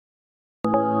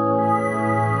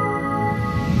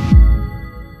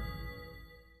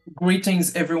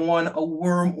Greetings, everyone. A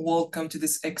warm welcome to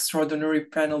this extraordinary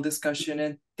panel discussion,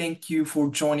 and thank you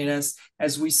for joining us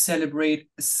as we celebrate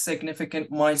a significant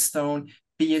milestone,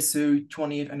 BSO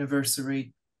 20th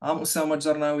anniversary. I'm Osama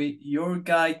Jarnawi, your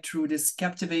guide through this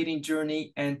captivating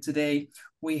journey, and today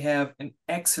we have an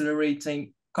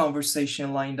accelerating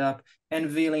conversation lined up,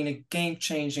 unveiling a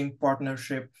game-changing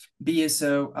partnership,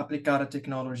 BSO Aplicata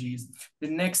Technologies.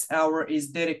 The next hour is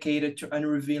dedicated to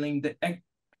unrevealing the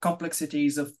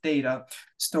complexities of data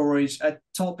storage, a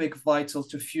topic vital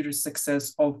to future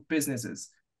success of businesses.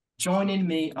 Joining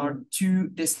me are two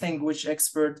distinguished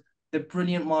experts, the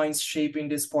brilliant minds shaping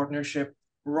this partnership.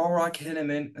 Rorak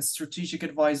Hilleman, a strategic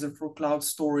advisor for cloud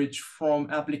storage from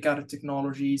Aplicata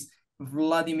Technologies,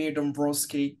 Vladimir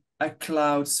Dombrowski, a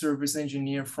cloud service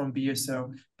engineer from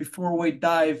BSO. Before we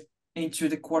dive into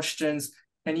the questions,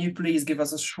 can you please give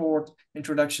us a short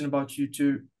introduction about you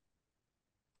two?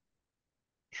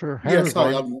 Sure. Hey, Yes, hi,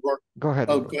 everyone. I'm Rourke. Go ahead,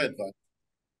 Oh, Rourke. go ahead, Vlad.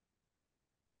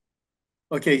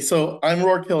 Okay, so I'm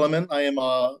Rourke Hilleman. I am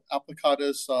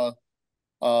Applicata's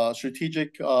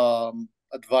strategic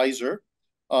advisor.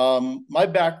 My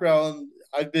background,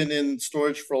 I've been in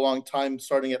storage for a long time,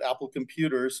 starting at Apple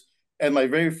Computers, and my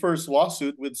very first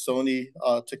lawsuit with Sony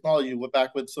Technology,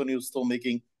 back when Sony was still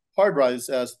making hard drives,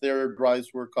 as their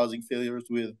drives were causing failures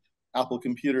with Apple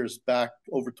Computers back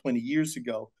over 20 years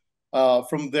ago.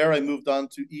 From there, I moved on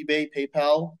to eBay,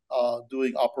 PayPal,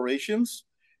 doing operations,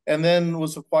 and then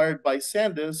was acquired by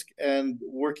SanDisk and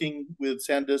working with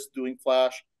SanDisk doing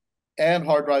flash and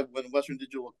hard drive when Western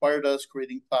Digital acquired us,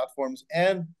 creating platforms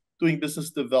and doing business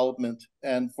development.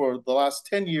 And for the last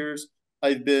 10 years,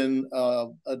 I've been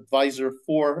advisor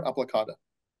for Applicata.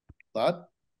 Vlad?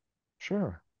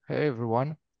 Sure. Hey,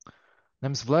 everyone.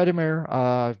 Name's Vladimir.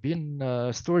 I've been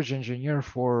a storage engineer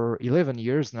for 11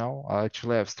 years now.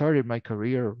 Actually, I've started my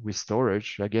career with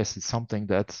storage. I guess it's something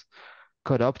that's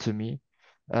caught up to me.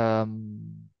 Um,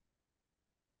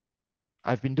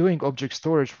 I've been doing object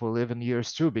storage for 11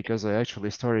 years too, because I actually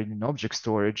started in object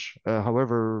storage.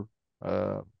 However,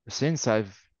 since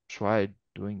I've tried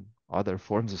doing other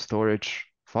forms of storage,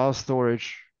 file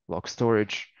storage, block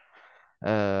storage,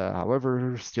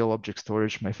 however, still object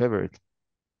storage my favorite.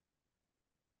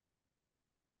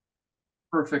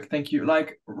 Perfect, thank you.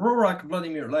 Like Rorak,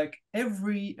 Vladimir, like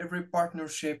every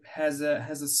partnership has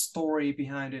a story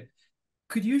behind it.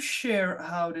 Could you share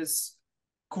how this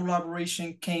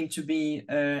collaboration came to be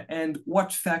and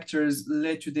what factors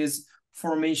led to this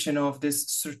formation of this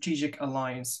strategic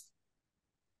alliance?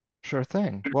 Sure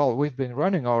thing. Well, we've been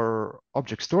running our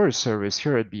object storage service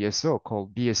here at BSO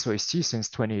called BSO since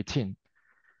 2018.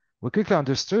 We quickly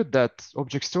understood that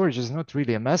object storage is not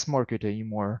really a mass market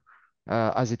anymore,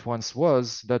 as it once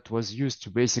was, that was used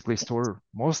to basically store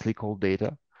mostly cold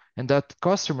data, and that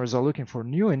customers are looking for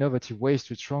new innovative ways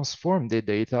to transform their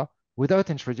data without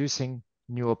introducing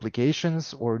new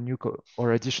applications or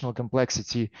or additional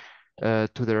complexity to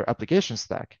their application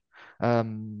stack.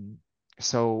 Um,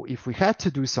 so if we had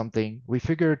to do something, we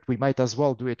figured we might as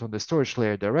well do it on the storage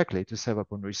layer directly to save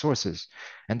up on resources.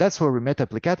 And that's where we met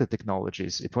Aplicata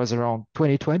Technologies. It was around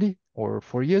 2020 or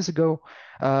 4 years ago.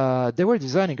 They were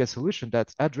designing a solution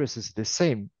that addresses the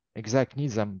same exact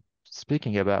needs I'm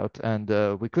speaking about. And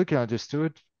we quickly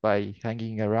understood by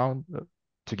hanging around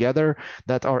together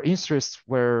that our interests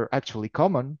were actually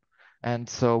common. And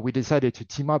so we decided to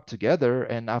team up together.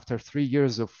 And after 3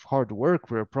 years of hard work,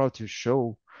 we're proud to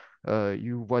show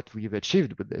you what we've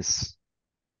achieved with this.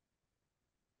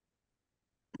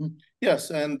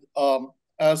 Yes, and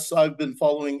as I've been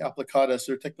following Applicata as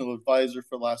their technical advisor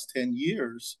for the last 10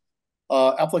 years,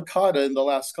 Applicata in the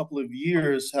last couple of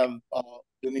years have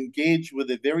been engaged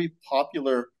with a very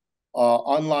popular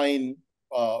online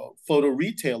photo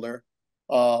retailer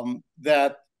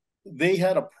that they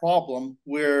had a problem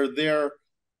where their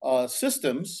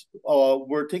systems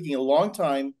were taking a long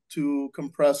time to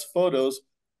compress photos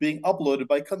being uploaded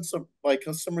by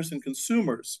customers and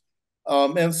consumers.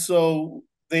 And so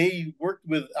they worked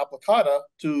with Applicata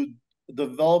to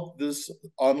develop this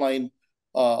online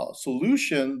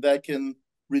solution that can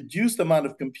reduce the amount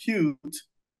of compute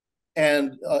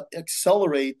and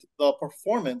accelerate the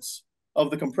performance of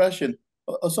the compression.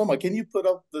 Osama, can you put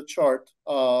up the chart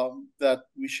that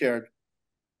we shared?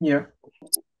 Yeah.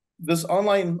 This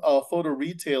online photo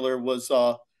retailer was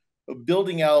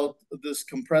building out this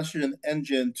compression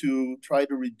engine to try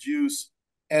to reduce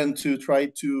reduce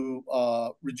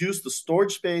the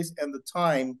storage space and the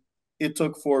time it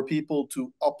took for people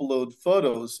to upload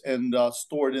photos and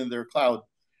store it in their cloud.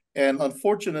 And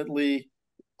unfortunately,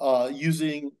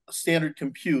 using standard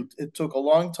compute, it took a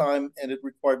long time and it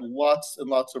required lots and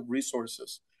lots of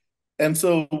resources. And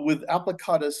so with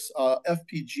Applicata's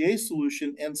FPGA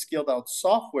solution and scaled out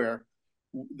software,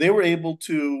 they were able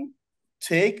to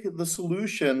take the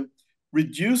solution,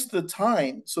 reduce the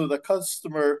time so the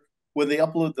customer, when they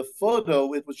upload the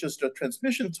photo, it was just a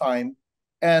transmission time,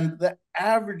 and the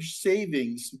average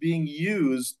savings being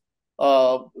used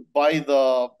by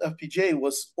the FPGA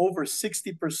was over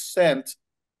 60%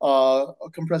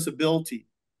 compressibility.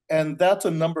 And that's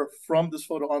a number from this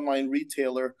photo online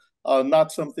retailer,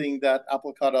 not something that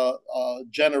Applicata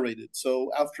generated.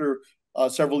 So after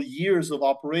several years of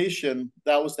operation,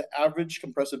 that was the average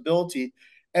compressibility.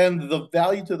 And the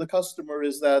value to the customer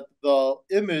is that the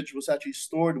image was actually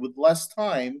stored with less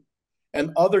time,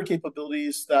 and other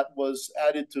capabilities that was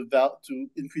added to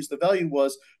increase the value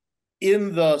was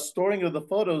in the storing of the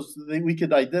photos, we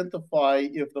could identify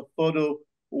if the photo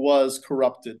was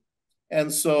corrupted.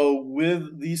 And so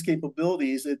with these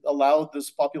capabilities, it allowed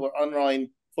this popular online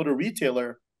photo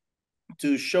retailer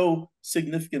to show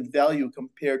significant value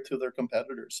compared to their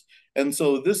competitors. And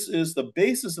so this is the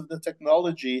basis of the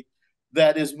technology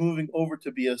that is moving over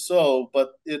to BSO,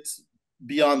 but it's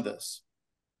beyond this.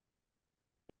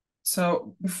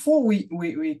 So before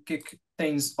we kick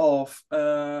things off,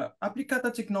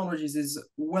 Aplicata Technologies is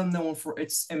well known for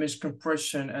its image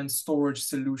compression and storage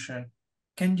solution.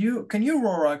 Can you,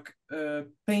 Rorak,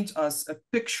 paint us a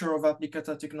picture of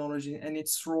Aplicata Technology and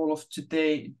its role of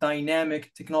today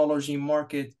dynamic technology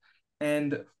market,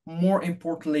 and more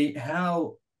importantly,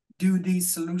 how do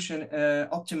these solutions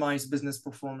optimize business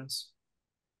performance?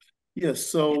 Yes,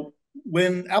 so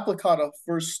when Applicata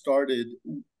first started,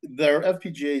 their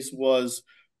FPGAs was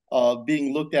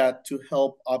being looked at to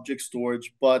help object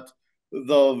storage, but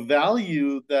the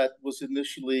value that was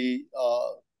initially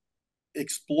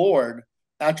explored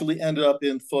actually ended up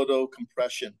in photo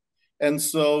compression. And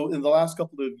so in the last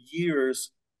couple of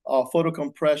years, photo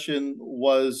compression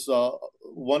was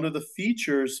one of the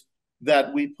features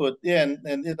that we put in,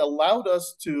 and it allowed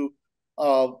us to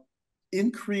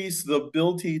increase the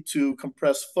ability to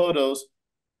compress photos,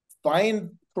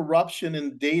 find corruption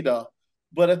in data,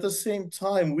 but at the same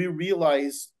time, we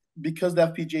realized because the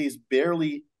FPGA is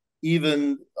barely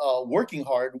even working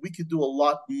hard, we could do a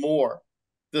lot more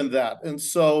than that. And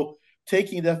so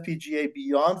taking the FPGA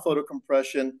beyond photo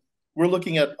compression, we're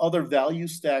looking at other value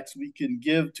stacks we can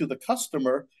give to the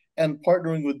customer, and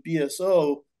partnering with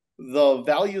BSO, the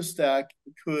value stack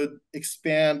could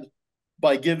expand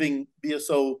by giving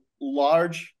BSO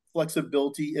large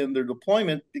flexibility in their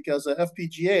deployment, because the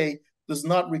FPGA does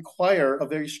not require a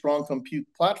very strong compute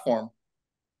platform.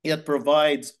 It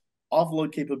provides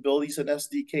offload capabilities and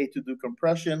SDK to do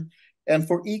compression. And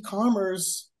for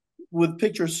e-commerce with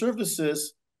picture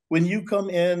services, when you come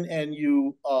in and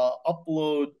you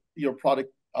upload your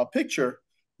product picture,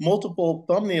 multiple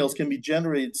thumbnails can be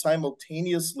generated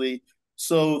simultaneously.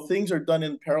 So things are done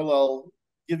in parallel,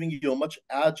 giving you a much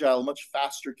agile, much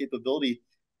faster capability.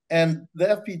 And the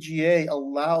FPGA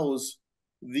allows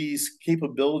these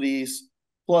capabilities,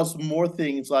 plus more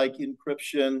things like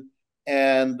encryption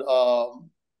and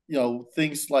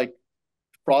things like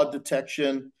fraud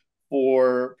detection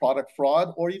for product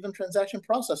fraud, or even transaction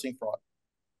processing fraud.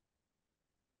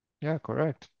 Yeah,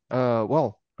 correct.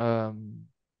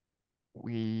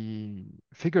 We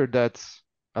figured that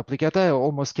Applicata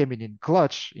almost came in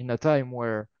clutch in a time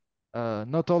where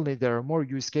not only there are more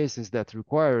use cases that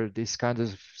require these kinds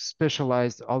of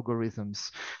specialized algorithms,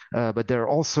 but there are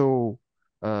also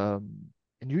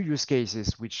new use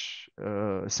cases which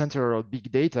center on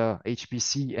big data,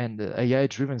 HPC, and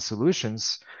AI-driven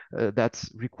solutions that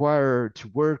require to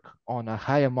work on a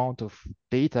high amount of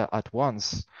data at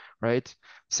once, right?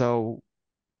 So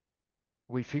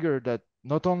we figured that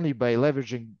not only by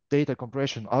leveraging data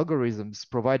compression algorithms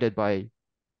provided by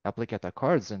Applicata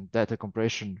cards and data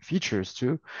compression features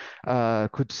too,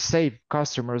 could save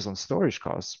customers on storage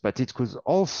costs, but it could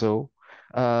also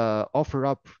offer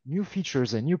up new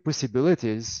features and new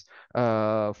possibilities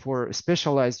for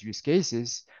specialized use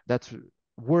cases that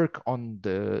work on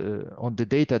the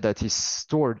data that is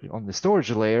stored on the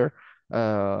storage layer,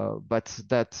 but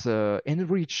that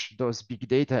enrich those big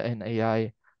data and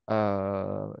AI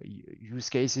use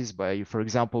cases by, for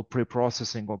example,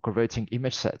 pre-processing or converting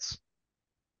image sets.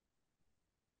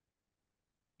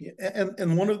 Yeah,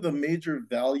 and one of the major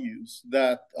values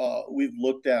that we've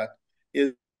looked at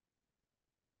is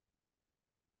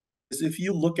if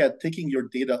you look at taking your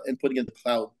data and putting it in the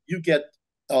cloud, you get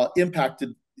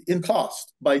impacted in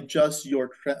cost by just your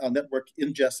network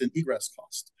ingest and egress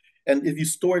cost. And if you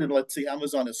store it in, let's say,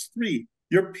 Amazon S3,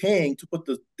 you're paying to put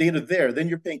the data there. Then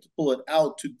you're paying to pull it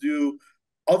out to do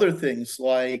other things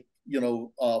like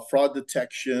fraud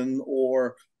detection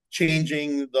or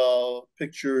changing the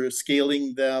picture,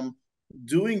 scaling them,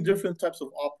 doing different types of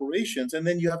operations, and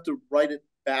then you have to write it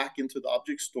back into the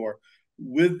object store.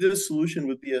 With this solution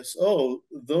with BSO,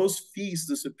 those fees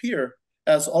disappear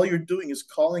as all you're doing is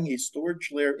calling a storage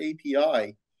layer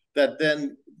API that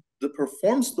then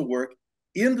performs the work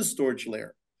in the storage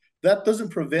layer. That doesn't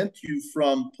prevent you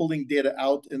from pulling data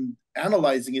out and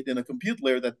analyzing it in a compute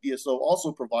layer that BSO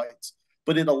also provides,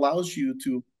 but it allows you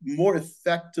to more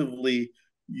effectively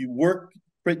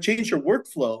change your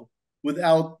workflow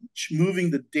without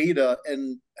moving the data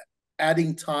and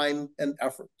adding time and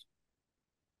effort.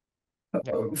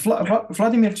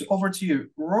 Vladimir, over to you.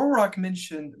 Rorak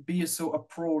mentioned BSO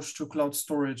approach to cloud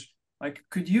storage. Like,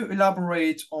 could you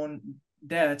elaborate on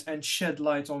that and shed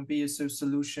light on BSO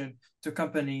solution to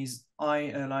companies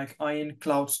like in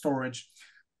cloud storage?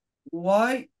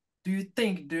 Why do you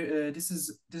think this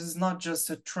is not just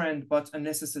a trend but a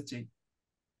necessity?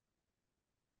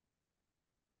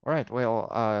 Right. Well,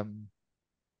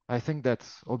 I think that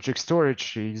object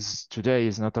storage today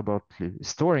is not about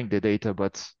storing the data,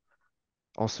 but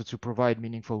also to provide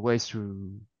meaningful ways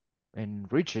to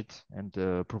enrich it and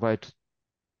provide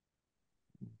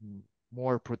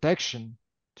more protection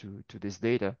to this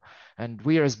data. And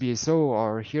we as BSO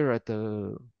are here at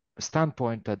the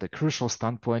crucial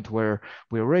standpoint where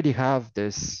we already have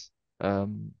this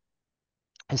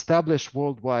established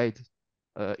worldwide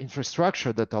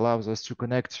infrastructure that allows us to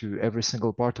connect to every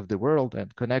single part of the world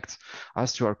and connect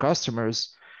us to our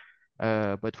customers.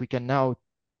 But we can now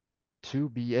to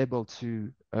be able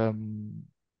to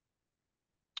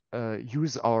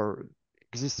use our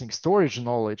existing storage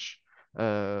knowledge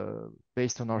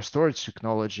based on our storage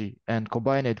technology and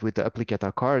combine it with the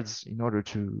Aplicata cards in order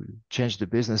to change the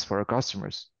business for our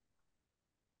customers.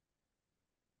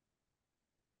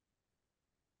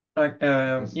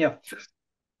 Yeah.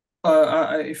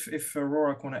 If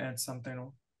Aurora want to add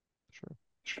something.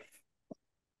 Sure.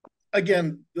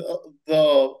 Again,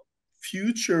 the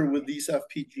future with these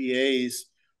FPGAs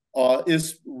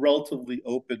is relatively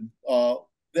open. The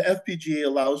FPGA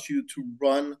allows you to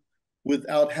run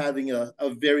without having a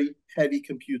very heavy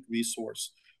compute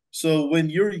resource. So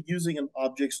when you're using an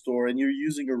object store and you're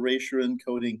using erasure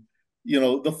encoding,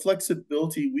 the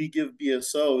flexibility we give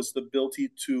BSO is the ability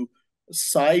to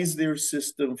size their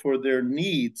system for their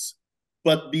needs,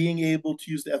 but being able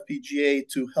to use the FPGA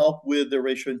to help with the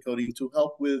erasure encoding, to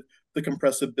help with the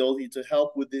compressibility, to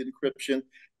help with the encryption.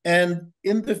 And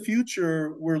in the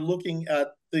future, we're looking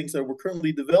at things that we're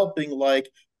currently developing, like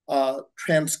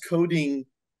transcoding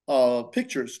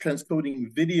pictures,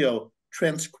 transcoding video,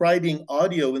 transcribing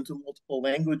audio into multiple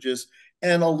languages,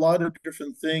 and a lot of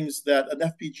different things that an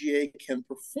FPGA can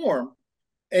perform.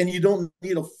 And you don't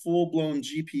need a full-blown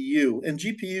GPU. And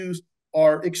GPUs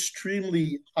are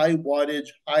extremely high wattage,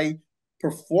 high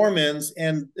performance,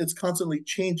 and it's constantly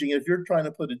changing. If you're trying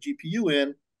to put a GPU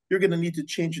in, you're going to need to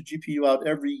change the GPU out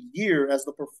every year as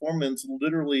the performance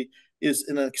literally is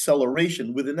in an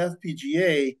acceleration. With an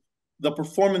FPGA, the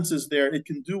performance is there. It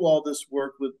can do all this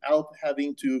work without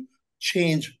having to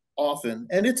change often.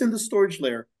 And it's in the storage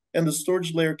layer. And the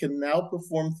storage layer can now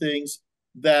perform things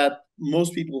that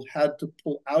most people had to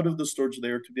pull out of the storage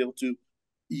layer to be able to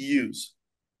use.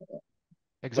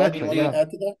 Exactly. Vlad, you want to add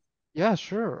to that? Yeah,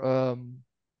 sure.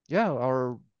 Yeah,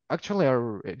 our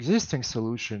existing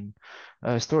solution,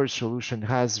 storage solution,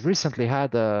 has recently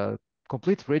had a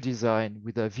complete redesign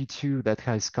with a V2 that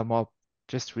has come up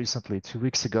just recently, 2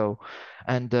 weeks ago,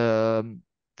 and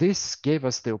this gave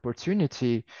us the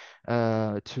opportunity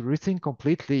to rethink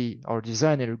completely our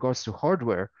design in regards to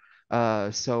hardware.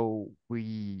 So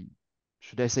we,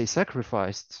 should I say,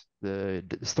 sacrificed the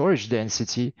storage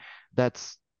density that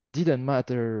didn't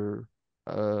matter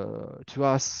to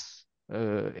us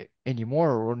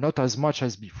anymore, or not as much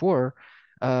as before,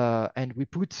 and we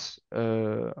put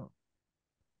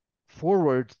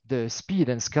forward the speed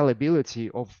and scalability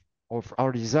of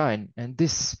our design, and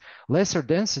this lesser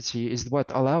density is what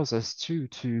allows us to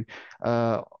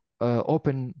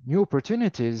open new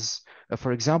opportunities,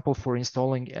 for example, for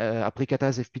installing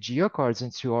Aplicata's FPGA cards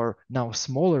into our now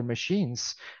smaller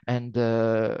machines, and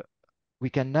we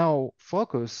can now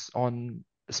focus on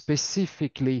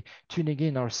specifically tuning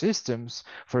in our systems,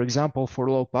 for example, for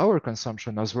low power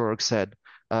consumption, as Rorik said,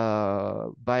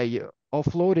 by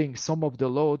offloading some of the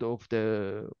load of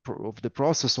the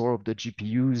processor of the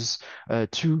GPUs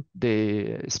to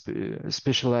the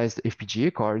specialized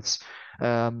FPGA cards,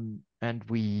 and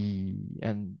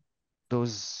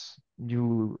those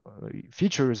new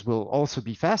features will also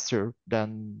be faster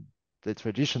than the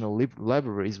traditional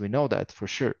libraries. We know that for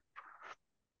sure.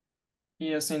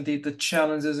 Yes, indeed. The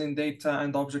challenges in data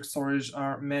and object storage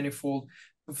are manifold.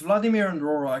 Vladimir and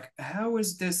Rorak, how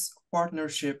is this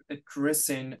partnership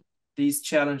addressing these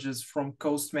challenges from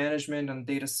cost management and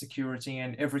data security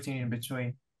and everything in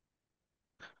between?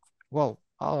 Well,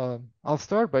 I'll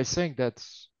start by saying that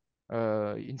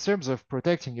in terms of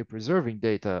protecting and preserving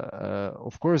data,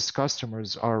 of course,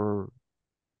 customers are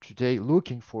today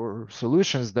looking for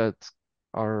solutions that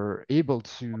are able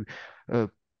to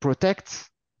protect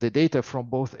the data from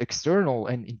both external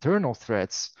and internal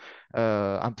threats.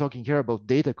 I'm talking here about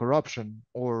data corruption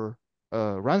or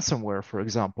ransomware, for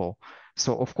example.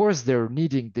 So of course they're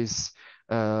needing this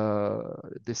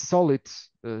solid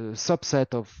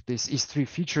subset of these ES3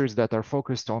 features that are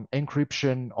focused on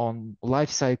encryption, on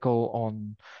lifecycle,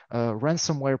 on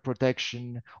ransomware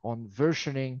protection, on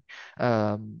versioning.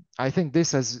 I think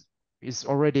this is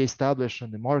already established on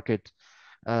the market.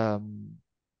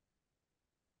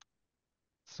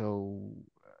 So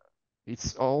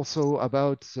it's also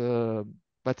about,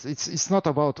 but it's not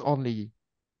about only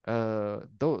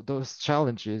those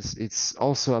challenges. It's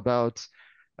also about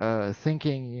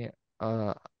thinking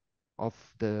of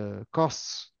the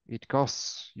costs it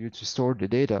costs you to store the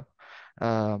data.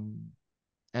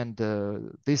 And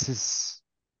this is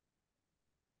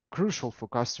crucial for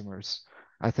customers.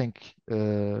 I think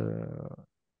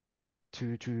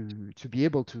to be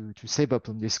able to save up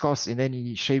on this cost in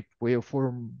any shape, way, or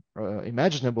form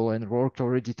imaginable, and Rourke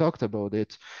already talked about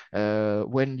it.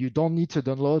 When you don't need to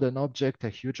download an object, a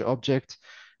huge object,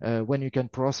 when you can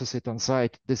process it on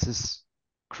site, this is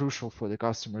crucial for the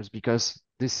customers because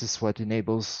this is what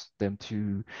enables them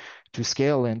to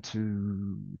scale and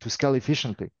to scale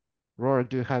efficiently. Rourke,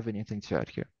 do you have anything to add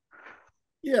here?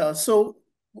 Yeah, so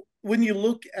when you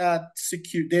look at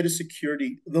data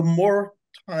security, the more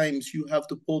times you have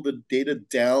to pull the data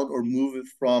down or move it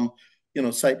from,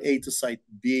 site A to site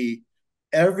B,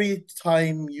 every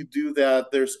time you do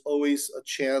that, there's always a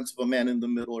chance of a man in the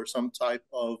middle or some type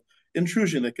of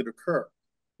intrusion that could occur.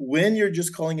 When you're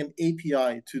just calling an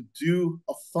API to do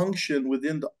a function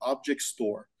within the object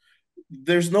store,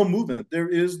 there's no movement. There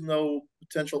is no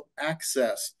potential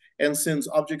access. And since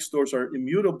object stores are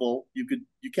immutable, you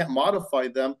can't modify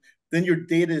them. Then your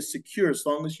data is secure as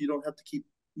long as you don't have to keep,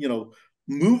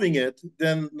 moving it.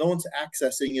 Then no one's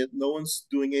accessing it. No one's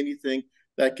doing anything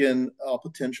that can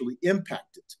potentially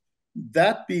impact it.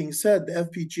 That being said, the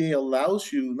FPGA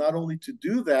allows you not only to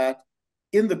do that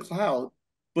in the cloud,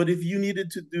 but if you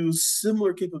needed to do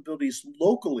similar capabilities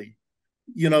locally,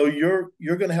 you're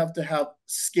going to have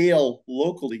scale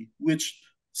locally, which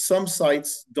some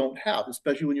sites don't have,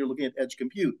 especially when you're looking at edge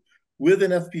compute. With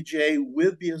an FPGA,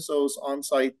 with BSO's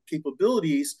on-site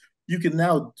capabilities, you can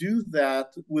now do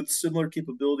that with similar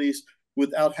capabilities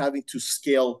without having to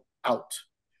scale out.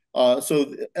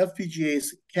 So FPGAs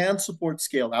can support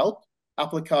scale out.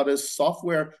 Applicata's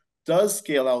software does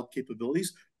scale out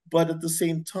capabilities, but at the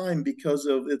same time, because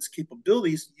of its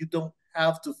capabilities, you don't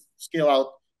have to scale out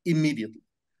immediately.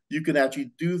 You can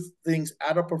actually do things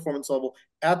at a performance level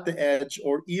at the edge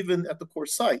or even at the core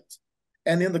site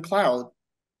and in the cloud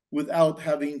without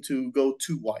having to go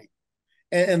too wide.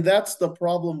 And that's the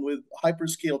problem with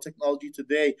hyperscale technology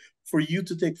today. For you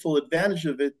to take full advantage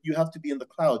of it, you have to be in the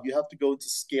cloud. You have to go into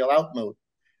scale out mode.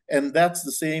 And that's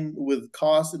the same with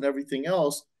cost and everything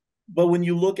else. But when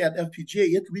you look at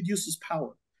FPGA, it reduces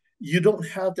power. You don't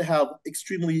have to have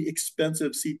extremely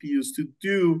expensive CPUs to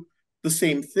do the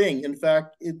same thing. In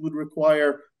fact, it would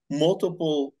require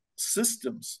multiple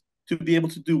systems to be able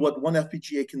to do what one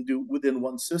FPGA can do within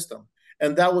one system.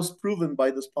 And that was proven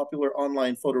by this popular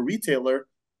online photo retailer.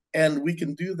 And we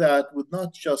can do that with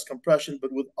not just compression,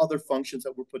 but with other functions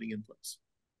that we're putting in place.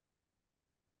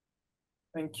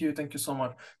 Thank you so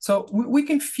much. So we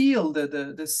can feel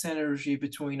the synergy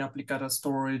between Applicata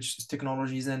storage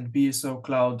technologies and BSO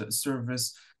cloud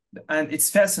service, and it's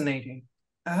fascinating.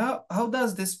 How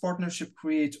does this partnership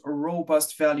create a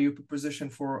robust value proposition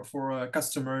for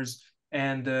customers?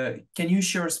 And can you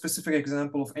share a specific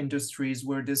example of industries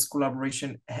where this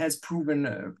collaboration has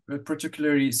proven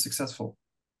particularly successful?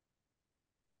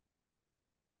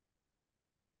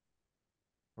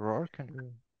 Rourke, can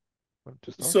you want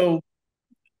to start? So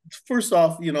first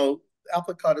off,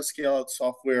 Applicata scale out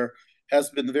software has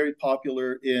been very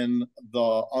popular in the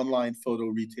online photo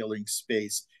retailing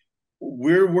space.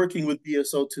 We're working with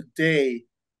BSO today,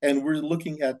 and we're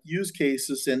looking at use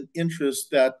cases and interests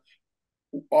that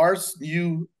our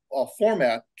new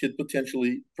format could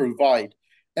potentially provide.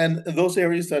 And those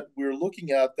areas that we're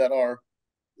looking at that are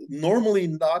normally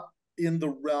not in the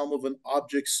realm of an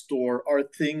object store are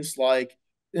things like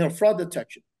fraud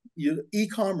detection,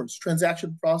 e-commerce,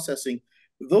 transaction processing.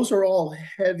 Those are all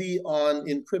heavy on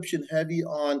encryption, heavy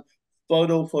on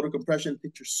photo compression,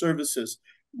 picture services.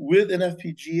 with an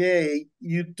FPGA,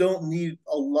 you don't need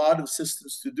a lot of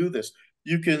systems to do this.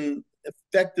 You can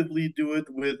effectively do it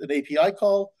with an API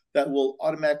call that will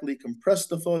automatically compress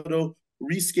the photo,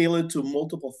 rescale it to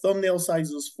multiple thumbnail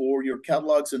sizes for your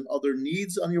catalogs and other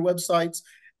needs on your websites.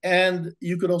 And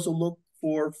you could also look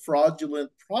for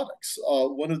fraudulent products.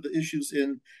 One of the issues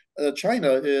in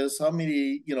China is how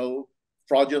many,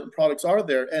 fraudulent products are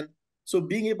there. And so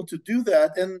being able to do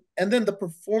that, and then the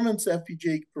performance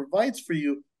FPGA provides for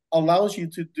you allows you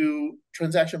to do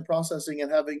transaction processing and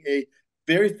having a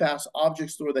very fast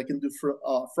object store that can do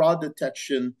fraud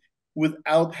detection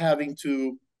without having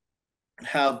to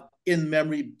have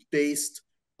in-memory based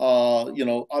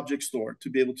object store to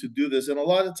be able to do this. And a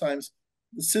lot of times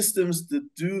the systems that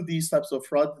do these types of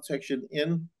fraud detection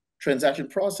in transaction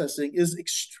processing is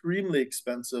extremely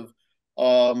expensive.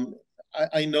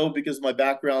 I know because my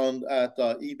background at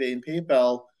eBay and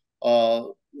PayPal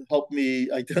helped me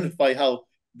identify how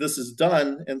this is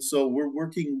done. And so we're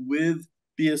working with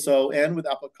BSO and with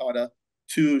Aplicata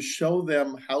to show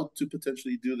them how to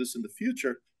potentially do this in the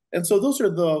future. And so those are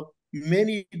the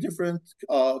many different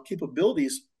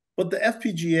capabilities. But the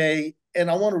FPGA, and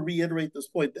I want to reiterate this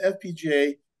point, the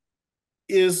FPGA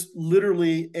is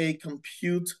literally a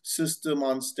compute system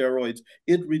on steroids.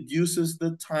 It reduces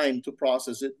the time to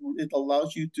process. It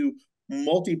allows you to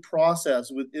multi-process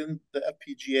within the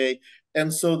FPGA.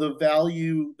 And so the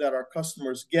value that our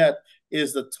customers get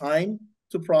is the time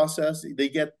to process. They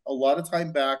get a lot of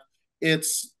time back.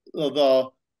 It's the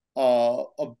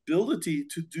ability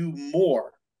to do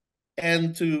more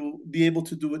and to be able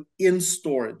to do it in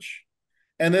storage.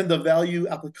 And then the value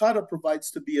Aplicata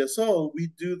provides to BSO, we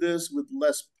do this with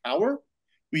less power.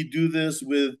 We do this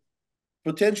with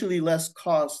potentially less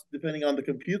cost, depending on the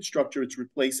compute structure it's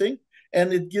replacing.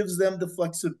 And it gives them the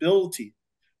flexibility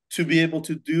to be able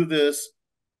to do this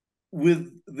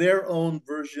with their own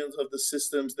versions of the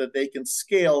systems that they can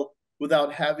scale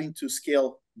without having to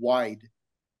scale wide.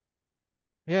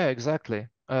 Yeah, exactly.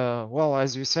 Well,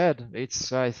 as you said,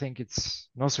 I think it's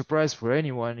no surprise for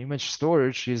anyone. Image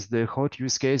storage is the hot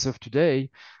use case of today.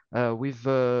 We've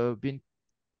been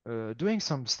doing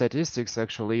some statistics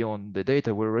actually on the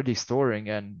data we're already storing,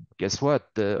 and guess what?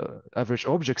 The average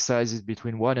object size is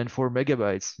between 1 and 4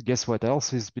 megabytes. Guess what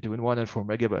else is between 1 and 4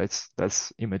 megabytes?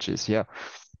 That's images. Yeah,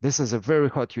 this is a very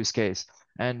hot use case,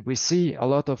 and we see a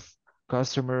lot of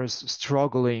customers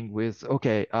struggling with,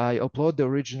 okay, I upload the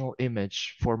original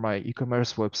image for my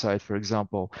e-commerce website, for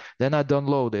example, then I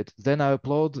download it, then I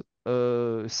upload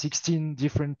 16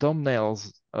 different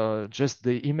thumbnails, just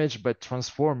the image but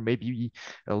transform, maybe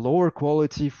a lower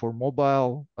quality for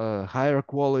mobile, higher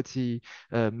quality,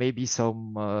 maybe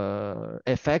some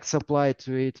effects applied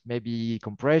to it, maybe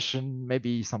compression,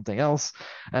 maybe something else.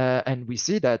 And we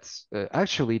see that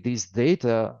actually these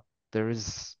data, there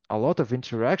is a lot of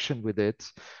interaction with it,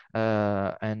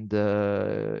 and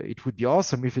it would be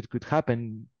awesome if it could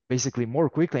happen basically more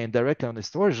quickly and directly on the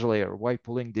storage layer. Why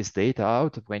pulling this data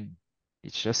out when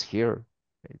it's just here?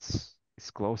 It's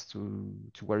close to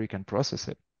where you can process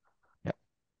it.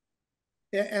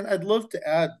 Yeah, and I'd love to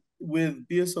add with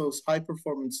BSO's high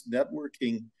performance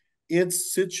networking,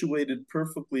 it's situated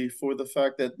perfectly for the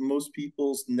fact that most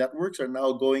people's networks are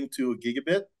now going to a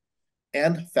gigabit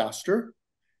and faster.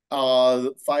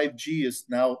 5G is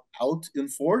now out in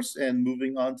force and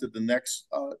moving on to the next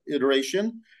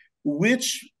iteration,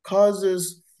 which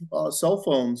causes cell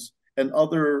phones and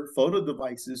other photo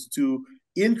devices to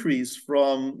increase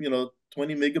from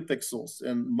 20 megapixels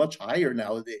and much higher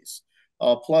nowadays.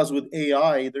 Plus, with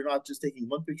AI, they're not just taking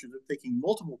one picture; they're taking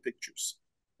multiple pictures.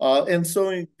 And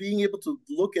so, being able to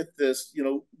look at this,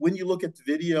 when you look at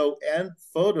video and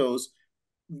photos,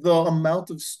 the amount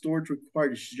of storage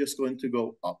required is just going to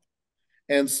go up.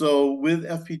 And so with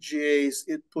FPGAs,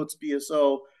 it puts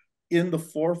BSO in the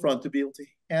forefront to be able to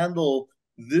handle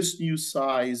this new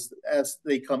size as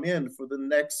they come in for the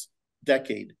next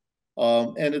decade.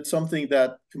 And it's something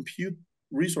that compute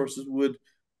resources would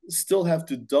still have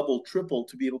to double, triple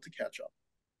to be able to catch up.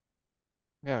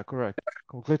 Yeah, correct.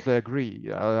 Completely agree.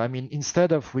 I mean,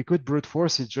 instead of, we could brute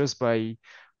force it just by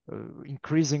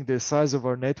increasing the size of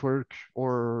our network,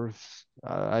 or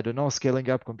I don't know, scaling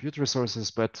up compute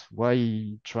resources, but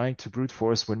why trying to brute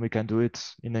force when we can do it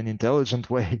in an intelligent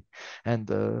way? And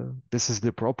this is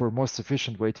the proper, most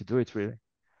efficient way to do it, really.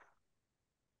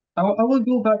 I will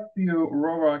go back to you,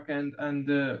 Rorak, and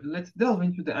let's delve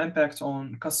into the impact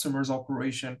on customers'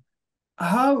 operation.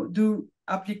 How do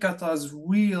Applicata's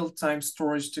real-time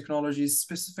storage technologies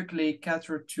specifically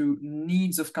cater to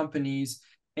needs of companies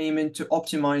aiming to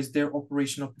optimize their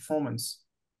operational performance?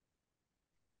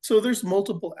 So there's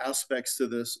multiple aspects to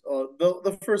this.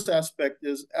 The first aspect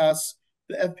is as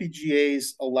the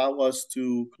FPGAs allow us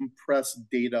to compress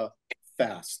data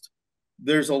fast.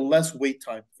 There's a less wait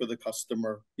time for the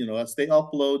customer. As they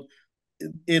upload,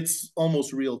 it's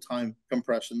almost real time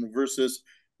compression versus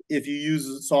if you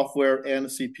use software and a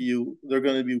CPU, they're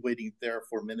going to be waiting there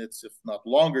for minutes, if not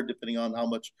longer, depending on how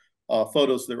much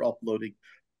photos they're uploading.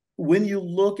 When you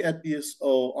look at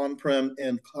BSO on-prem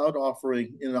and cloud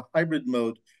offering in a hybrid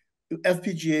mode,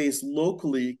 FPGAs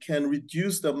locally can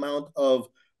reduce the amount of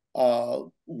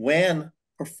WAN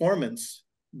performance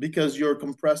because you're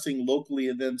compressing locally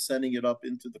and then sending it up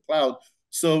into the cloud.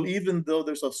 So even though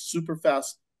there's a super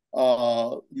fast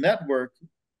network,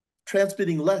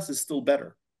 transmitting less is still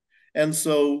better. And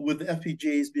so with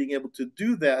FPGAs being able to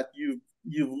do that,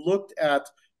 you've looked at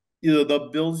the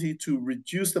ability to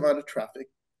reduce the amount of traffic.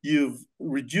 You've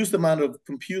reduced the amount of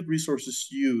compute resources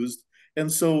used. And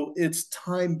so it's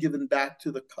time given back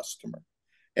to the customer.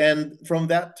 And from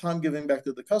that time giving back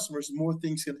to the customers, more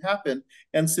things can happen.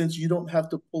 And since you don't have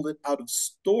to pull it out of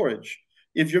storage,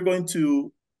 if you're going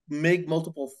to make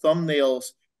multiple thumbnails,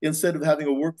 instead of having a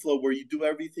workflow where you do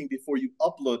everything before you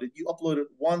upload it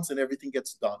once and everything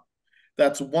gets done.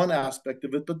 That's one aspect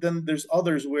of it. But then there's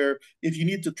others where if you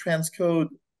need to transcode,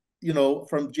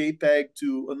 from JPEG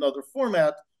to another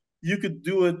format, you could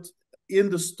do it in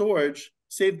the storage,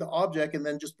 save the object, and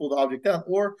then just pull the object down,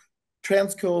 or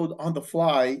transcode on the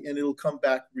fly and it'll come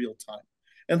back real time.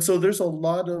 And so there's a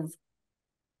lot of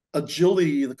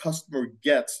agility the customer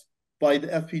gets by the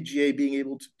FPGA being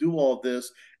able to do all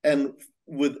this. And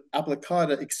with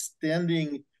Aplicata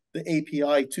extending the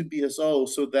API to BSO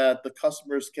so that the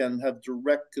customers can have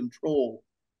direct control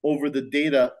over the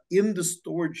data in the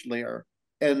storage layer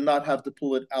and not have to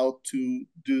pull it out to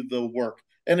do the work.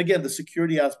 And again, the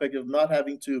security aspect of not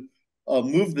having to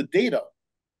move the data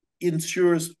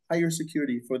ensures higher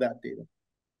security for that data.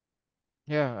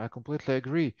 Yeah, I completely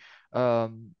agree.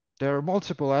 There are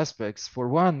multiple aspects. For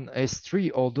one,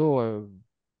 S3, although a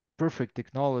perfect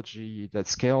technology that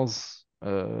scales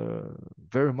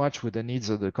very much with the needs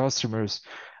of the customers,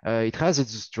 it has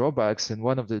its drawbacks, and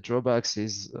one of the drawbacks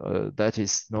is that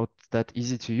it's not that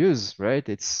easy to use, right?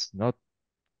 It's not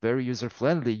very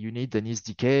user-friendly. You need an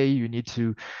SDK, you need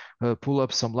to pull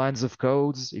up some lines of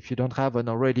codes if you don't have an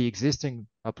already existing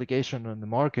application on the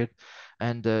market.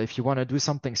 And if you want to do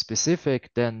something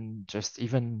specific, then just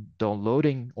even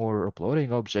downloading or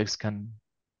uploading objects can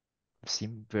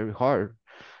seem very hard.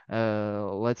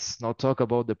 Let's not talk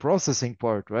about the processing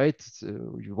part, right?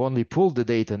 So you've only pulled the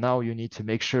data. Now you need to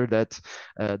make sure that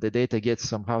the data gets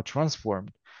somehow transformed.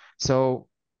 So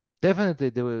definitely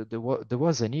there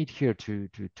was a need here to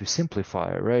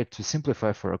simplify, right? To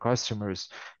simplify for our customers,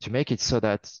 to make it so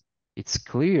that it's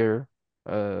clear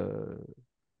the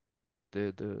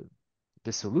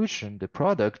the solution, the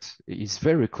product is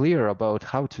very clear about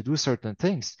how to do certain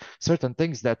things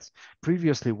that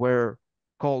previously were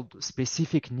called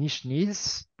specific niche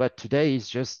needs, but today is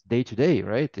just day to day,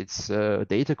 right? It's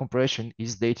data compression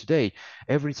is day to day.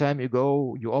 Every time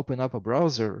you open up a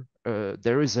browser,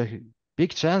 there is a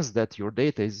big chance that your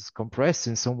data is compressed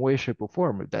in some way, shape, or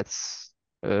form. That's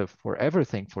for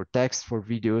everything, for text, for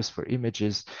videos, for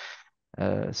images.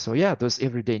 So yeah, those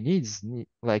everyday needs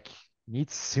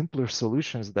need simpler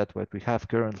solutions than what we have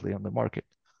currently on the market.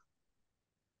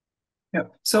 Yeah.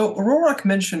 So Rorak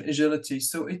mentioned agility.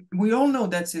 So we all know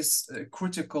that is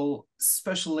critical,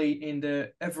 especially in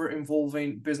the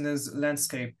ever-evolving business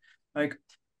landscape. Like,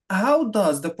 how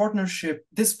does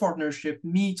this partnership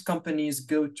meet companies'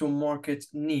 go-to-market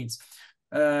needs?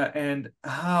 And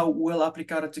how will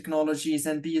Aplicata Technologies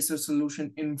and BSO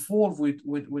solution involve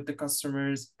with the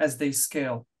customers as they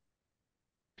scale?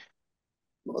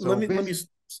 Let me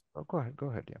oh, go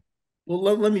ahead. Yeah. Well,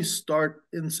 let me start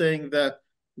in saying that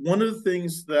one of the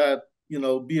things that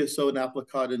BSO and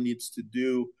Applicata needs to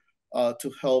do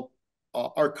to help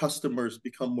our customers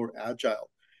become more agile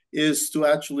is to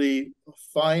actually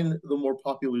find the more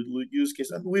popular use case.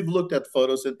 And we've looked at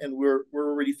photos and we're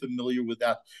already familiar with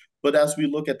that. But as we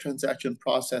look at transaction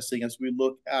processing, as we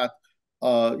look at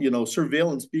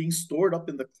surveillance being stored up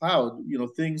in the cloud,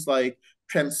 things like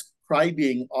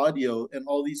transcribing audio and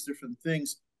all these different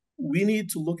things, we need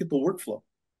to look at the workflow.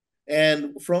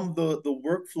 And from the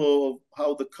workflow of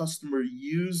how the customer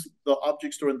use the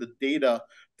object store and the data,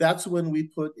 that's when we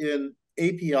put in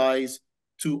APIs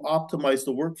to optimize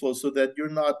the workflow so that you're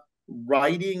not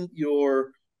writing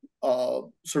your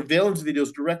surveillance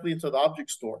videos directly into the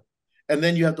object store. And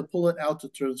then you have to pull it out to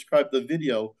transcribe the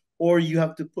video, or you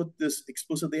have to put this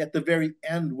explicitly at the very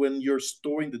end when you're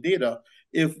storing the data.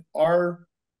 If our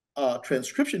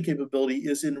transcription capability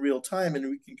is in real time, and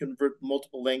we can convert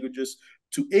multiple languages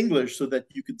to English so that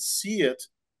you can see it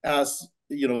as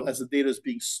as the data is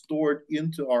being stored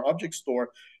into our object store.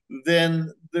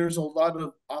 Then there's a lot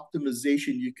of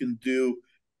optimization you can do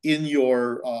in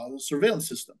your surveillance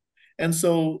system. And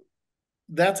so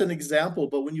that's an example.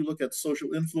 But when you look at social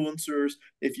influencers,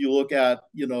 if you look at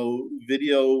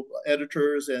video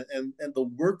editors and the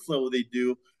workflow they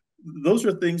do, those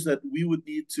are things that we would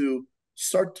need to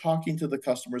start talking to the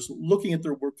customers, looking at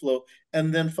their workflow,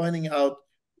 and then finding out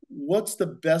what's the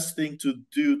best thing to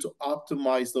do to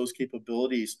optimize those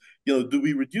capabilities. Do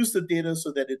we reduce the data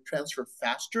so that it transfers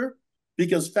faster?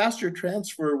 Because faster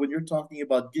transfer, when you're talking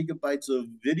about gigabytes of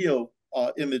video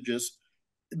images,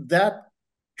 that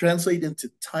translate into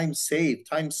time saved.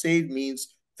 Time saved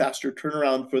means faster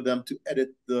turnaround for them to edit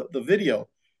the video.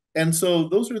 And so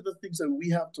those are the things that we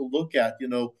have to look at,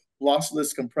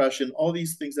 lossless compression, all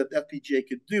these things that FPGA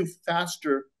could do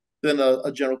faster than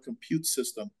a general compute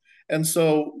system. And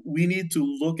so we need to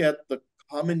look at the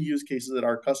common use cases at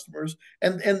our customers,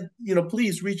 and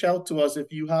please reach out to us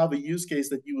if you have a use case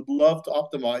that you would love to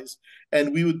optimize,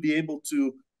 and we would be able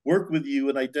to work with you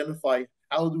and identify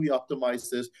how do we optimize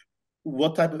this,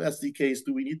 what type of SDKs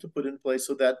do we need to put in place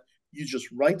so that you just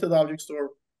write to the object store,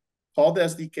 call the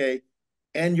SDK,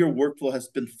 and your workflow has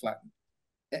been flattened.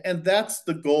 And that's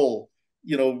the goal.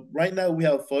 Right now we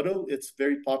have photo, it's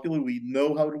very popular, we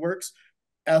know how it works.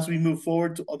 As we move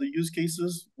forward to other use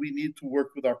cases, we need to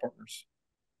work with our partners.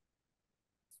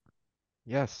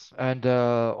 Yes, and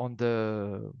on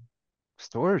the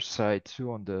storage side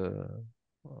too, on the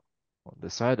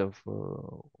side of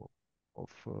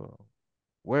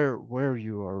where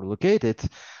you are located,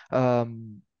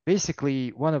 basically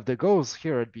one of the goals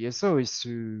here at BSO is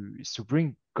to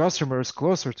bring customers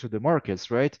closer to the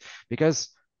markets, right? Because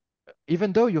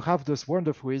even though you have those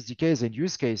wonderful SDKs and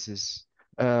use cases,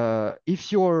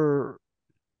 if your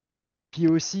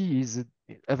POC is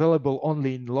available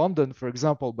only in London, for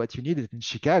example, but you need it in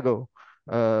Chicago,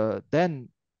 then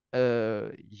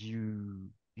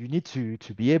you need to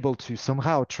be able to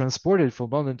somehow transport it from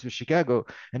London to Chicago.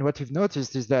 And what we've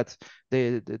noticed is that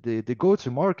the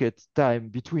go-to-market time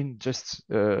between just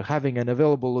having an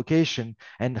available location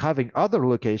and having other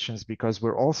locations, because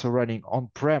we're also running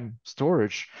on-prem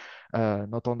storage,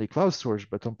 not only cloud storage,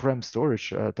 but on-prem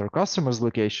storage at our customer's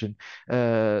location,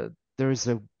 there is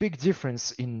a big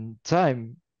difference in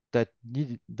time that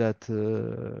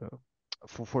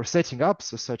for setting up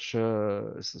such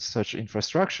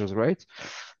infrastructures, right?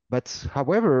 But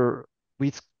however,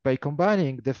 by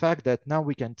combining the fact that now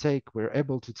we're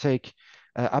able to take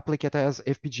Aplicata's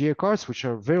FPGA cards, which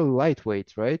are very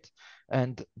lightweight, right,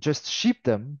 and just ship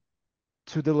them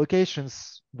to the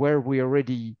locations where we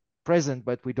already present,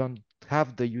 but we don't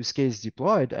have the use case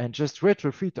deployed, and just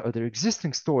retrofit other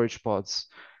existing storage pods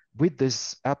with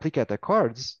this Applicata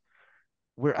cards,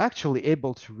 we're actually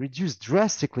able to reduce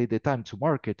drastically the time to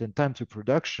market and time to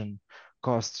production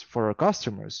costs for our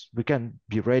customers. We can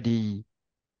be ready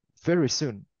very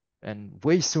soon and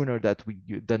way sooner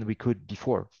than we could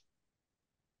before.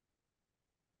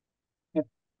 Yeah.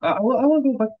 I will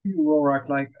go back to you, Rorak.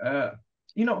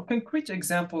 Concrete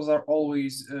examples are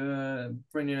always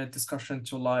bringing a discussion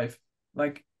to life.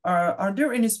 Are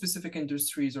there any specific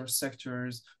industries or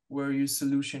sectors where your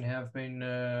solution have been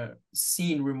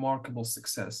seen remarkable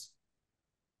success?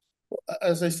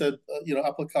 As I said,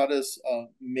 Applicata's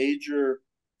major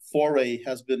foray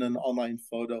has been in online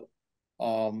photo.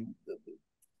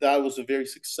 That was a very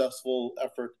successful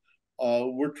effort.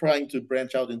 We're trying to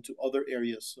branch out into other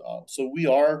areas. So we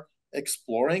are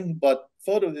exploring, but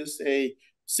photo is a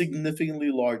significantly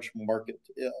large market.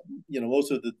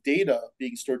 Most of the data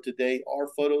being stored today are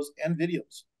photos and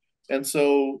videos. And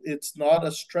so it's not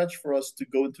a stretch for us to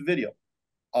go into video.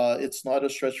 It's not a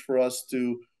stretch for us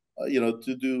to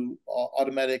do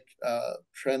automatic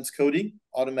transcoding,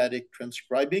 automatic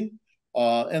transcribing.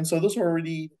 And so those are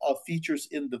already features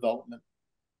in development.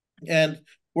 And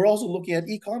we're also looking at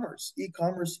e-commerce.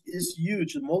 E-commerce is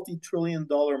huge, a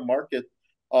multi-trillion-dollar market.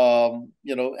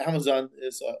 Amazon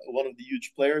is one of the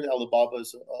huge players. Alibaba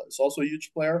is also a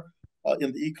huge player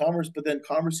in the e-commerce, but then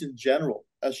commerce in general,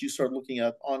 as you start looking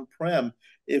at on-prem,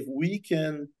 if we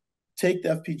can take the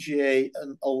FPGA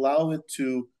and allow it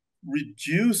to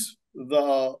reduce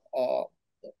the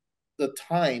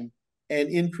time and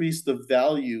increase the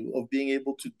value of being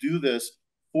able to do this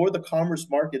for the commerce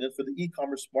market and for the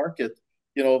e-commerce market,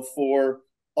 for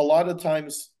a lot of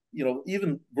times,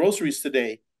 even groceries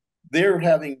today, they're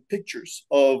having pictures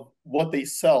of what they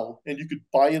sell, and you could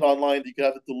buy it online, you could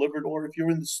have it delivered, or if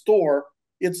you're in the store,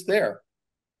 it's there.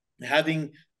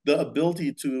 Having the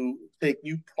ability to take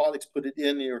new products, put it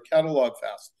in your catalog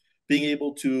fast, being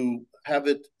able to have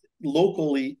it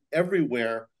locally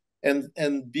everywhere, and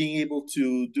being able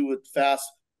to do it fast,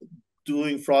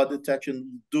 doing fraud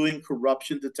detection, doing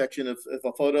corruption detection. If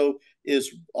a photo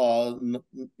is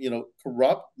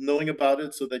corrupt, knowing about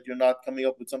it so that you're not coming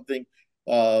up with something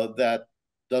that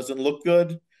doesn't look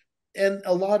good, and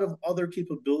a lot of other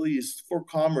capabilities for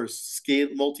commerce,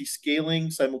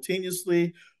 multi-scaling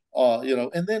simultaneously,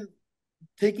 and then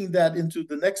taking that into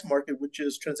the next market, which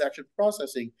is transaction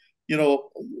processing.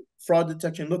 Fraud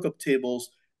detection lookup tables,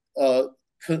 uh,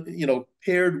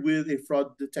 paired with a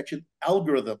fraud detection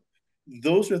algorithm.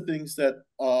 Those are things that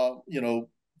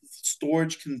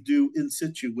storage can do in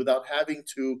situ without having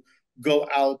to go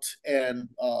out and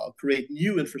create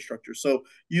new infrastructure. So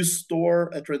you store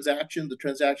a transaction, the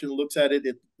transaction looks at it,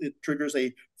 it triggers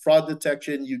a fraud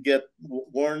detection. You get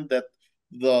warned that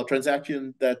the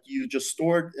transaction that you just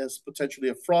stored as potentially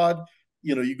a fraud.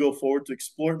 You go forward to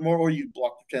explore it more, or you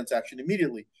block the transaction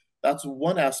immediately. That's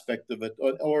one aspect of it.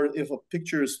 Or if a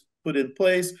picture is put in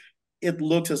place, it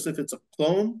looks as if it's a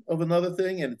clone of another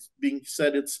thing and it's being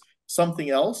said it's something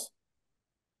else.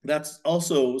 That's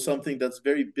also something that's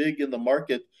very big in the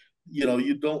market. You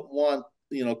don't want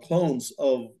clones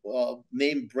of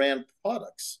name brand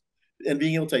products, and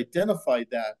being able to identify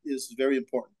that is very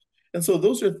important. And so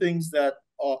those are things that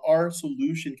our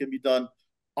solution can be done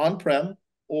on-prem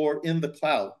or in the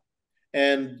cloud.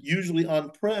 And usually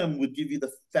on-prem would give you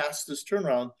the fastest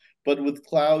turnaround, but with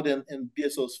cloud and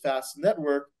BSO's fast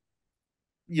network,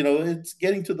 it's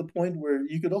getting to the point where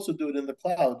you could also do it in the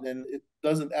cloud and it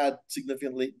doesn't add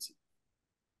significant latency.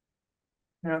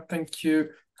 Yeah, thank you.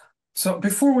 So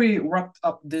before we wrap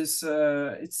up this,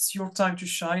 it's your time to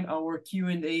shine. Our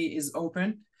Q&A is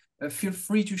open. Feel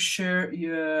free to share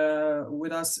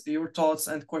with us your thoughts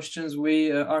and questions.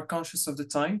 We are conscious of the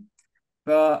time,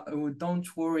 but don't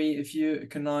worry if you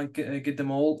cannot get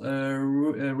them all.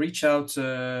 Reach out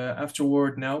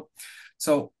afterward now.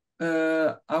 So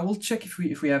I will check if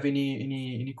we have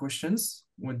any questions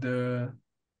with the.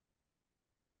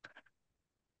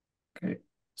 Okay,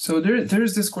 so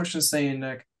there's this question saying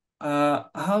like,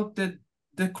 how did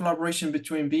the collaboration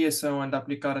between BSO and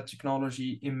Aplicata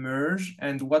Technology emerge,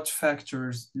 and what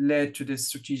factors led to this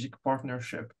strategic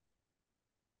partnership?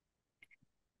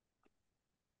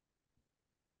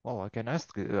 Well, I can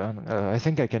ask. I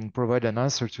think I can provide an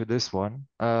answer to this one.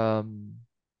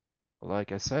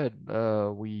 Like I said,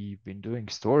 we've been doing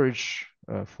storage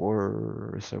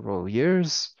for several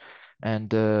years, and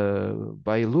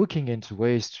by looking into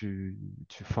ways to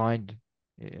find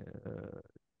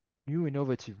new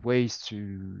innovative ways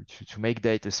to make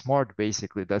data smart,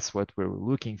 basically, that's what we're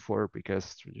looking for,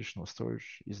 because traditional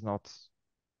storage is not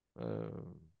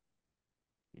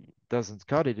doesn't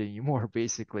cut it anymore,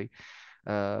 basically.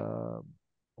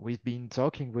 We've been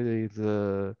talking with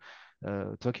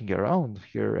talking around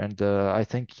here, and I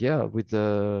think, yeah, with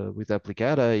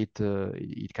Applicata,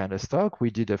 it kind of stuck. We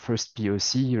did a first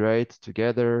POC right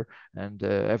together, and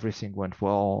everything went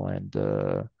well, and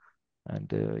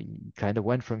it kind of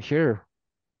went from here.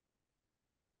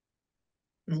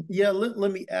 Yeah,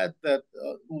 let me add that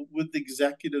with the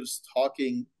executives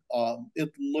talking,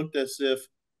 it looked as if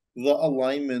the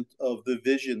alignment of the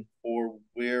vision for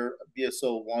where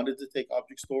BSO wanted to take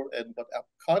Object Store and what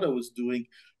Aplicata was doing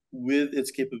with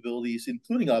its capabilities,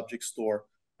 including Object Store,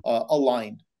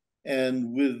 aligned.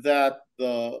 And with that,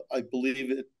 I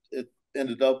believe it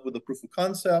ended up with a proof of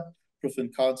concept. Proof of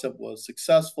concept was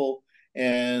successful,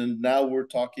 and now we're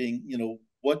talking,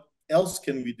 what else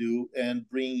can we do, and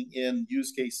bringing in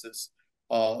use cases.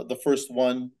 The first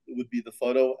one would be the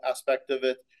photo aspect of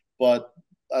it, but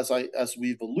as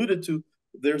we've alluded to,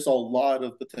 there's a lot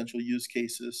of potential use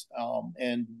cases,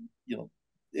 and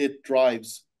it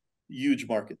drives huge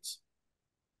markets.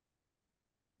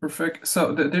 Perfect.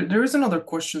 So there is another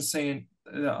question saying,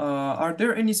 are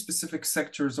there any specific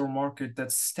sectors or market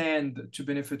that stand to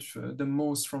benefit the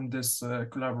most from this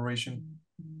collaboration?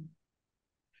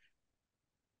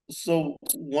 So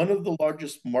one of the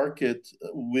largest markets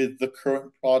with the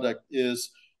current product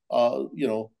is,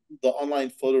 the online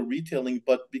photo retailing.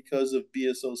 But because of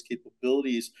BSO's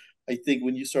capabilities, I think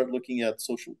when you start looking at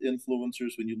social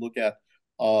influencers, when you look at,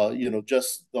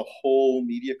 just the whole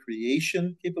media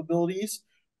creation capabilities,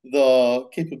 the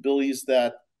capabilities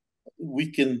that we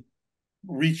can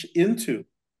reach into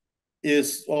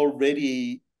is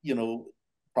already,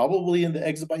 probably in the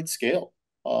exabyte scale.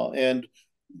 And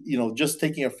just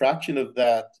taking a fraction of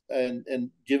that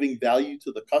and giving value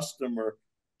to the customer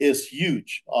is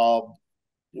huge.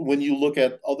 When you look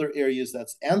at other areas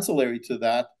that's ancillary to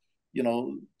that,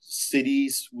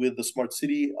 cities with the smart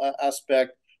city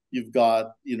aspect. You've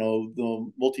got,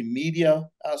 the multimedia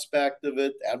aspect of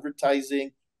it,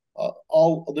 advertising.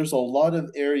 There's a lot of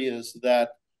areas that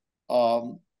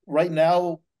right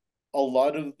now, a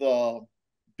lot of the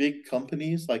big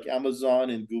companies like Amazon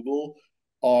and Google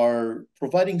are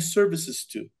providing services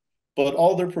to, but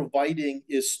all they're providing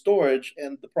is storage.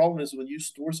 And the problem is when you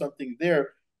store something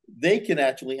there, they can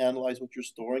actually analyze what you're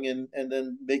storing and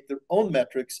then make their own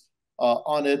metrics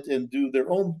on it and do their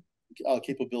own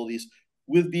capabilities.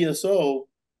 With BSO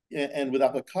and with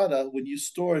Aplicata, when you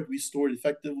store it, we store it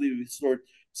effectively, we store it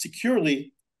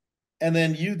securely, and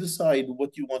then you decide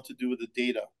what you want to do with the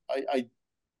data.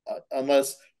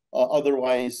 Unless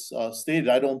otherwise stated,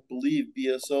 I don't believe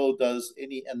BSO does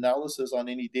any analysis on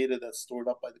any data that's stored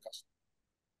up by the customer.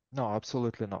 No,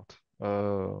 absolutely not.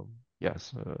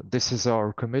 Yes, this is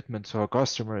our commitment to our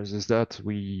customers, is that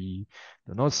we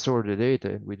do not store the data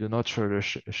and we do not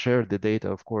share the data,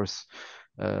 of course.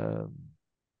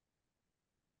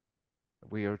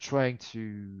 We are trying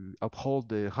to uphold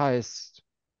the highest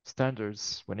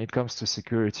standards when it comes to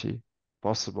security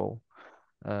possible.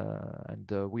 And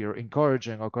we are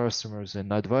encouraging our customers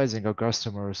and advising our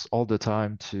customers all the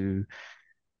time to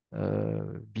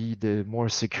be the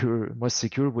most secure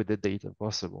with the data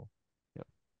possible.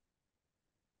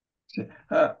 There's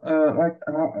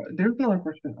another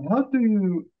question. How do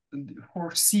you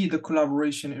foresee the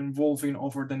collaboration evolving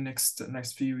over the next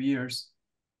few years?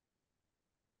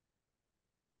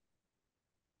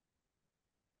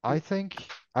 I think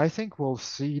we'll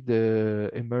see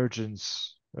the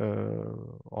emergence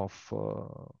of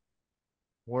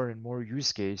more and more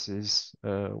use cases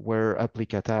where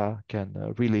Applicata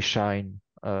can really shine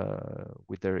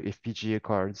with their FPGA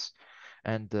cards.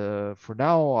 And for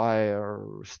now,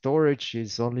 our storage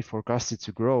is only forecasted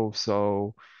to grow.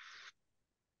 So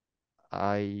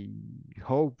I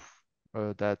hope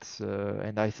that,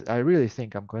 and I really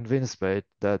think, I'm convinced by it,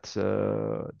 that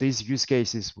these use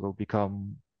cases will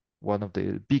become one of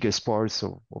the biggest parts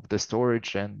of the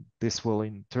storage, and this will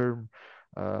in turn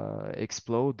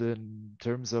explode in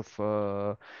terms of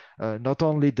not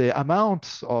only the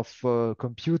amount of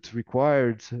compute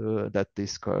required that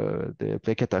the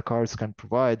Applicata cards can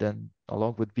provide, and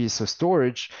along with BSO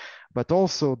storage, but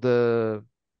also the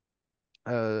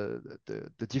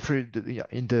different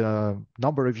in the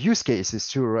number of use cases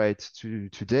too, right?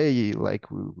 Today, like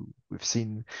we've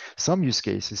seen some use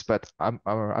cases, but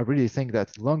I really think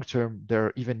that long term there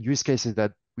are even use cases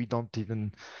that we don't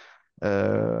even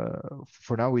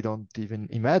for now we don't even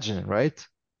imagine, right?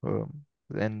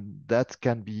 And that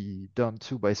can be done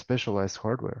too by specialized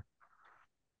hardware.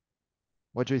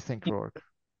 What do you think, Rourke?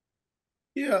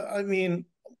 Yeah,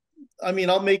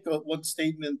 I'll make one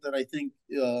statement that I think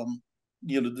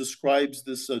describes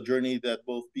this journey that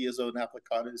both BSO and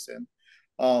Aplicata is in.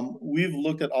 We've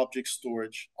looked at object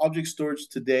storage. Object storage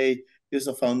today is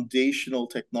a foundational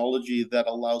technology that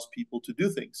allows people to do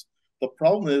things. The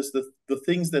problem is the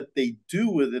things that they do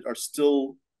with it are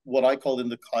still what I call in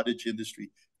the cottage industry.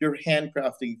 You're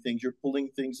handcrafting things, you're pulling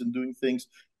things and doing things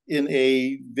in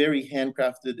a very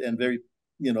handcrafted and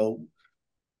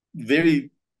very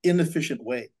inefficient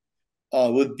way.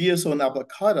 With BSO and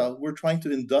Aplicata, we're trying to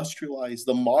industrialize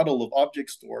the model of object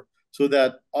store so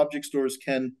that object stores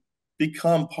can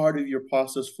become part of your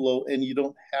process flow and you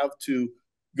don't have to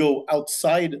go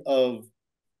outside of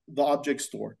the object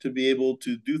store to be able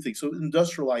to do things. So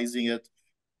industrializing it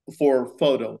for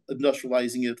photo,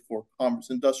 industrializing it for commerce,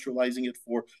 industrializing it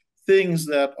for things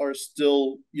that are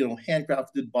still,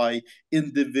 handcrafted by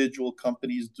individual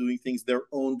companies doing things their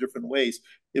own different ways.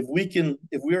 If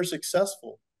we are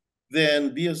successful,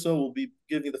 then BSO will be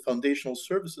giving the foundational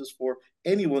services for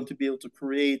anyone to be able to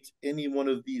create any one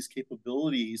of these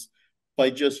capabilities by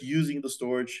just using the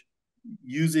storage,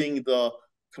 using the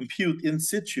compute in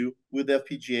situ with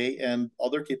FPGA and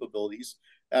other capabilities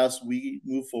as we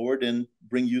move forward and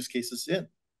bring use cases in.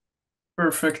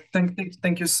 Perfect.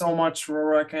 Thank you so much,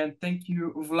 Rorak, and thank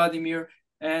you, Vladimir,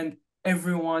 and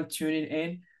everyone tuning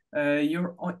in.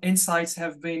 Your insights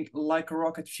have been like a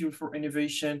rocket fuel for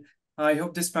innovation. I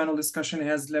hope this panel discussion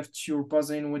has left you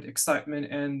buzzing with excitement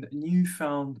and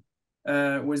newfound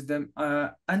wisdom.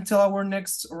 Until our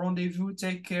next rendezvous,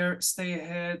 take care, stay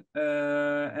ahead,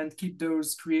 and keep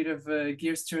those creative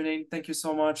gears turning. Thank you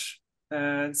so much,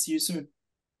 and see you soon.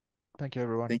 Thank you,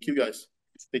 everyone. Thank you, guys.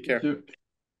 Take care. Thank you.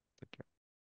 Take care.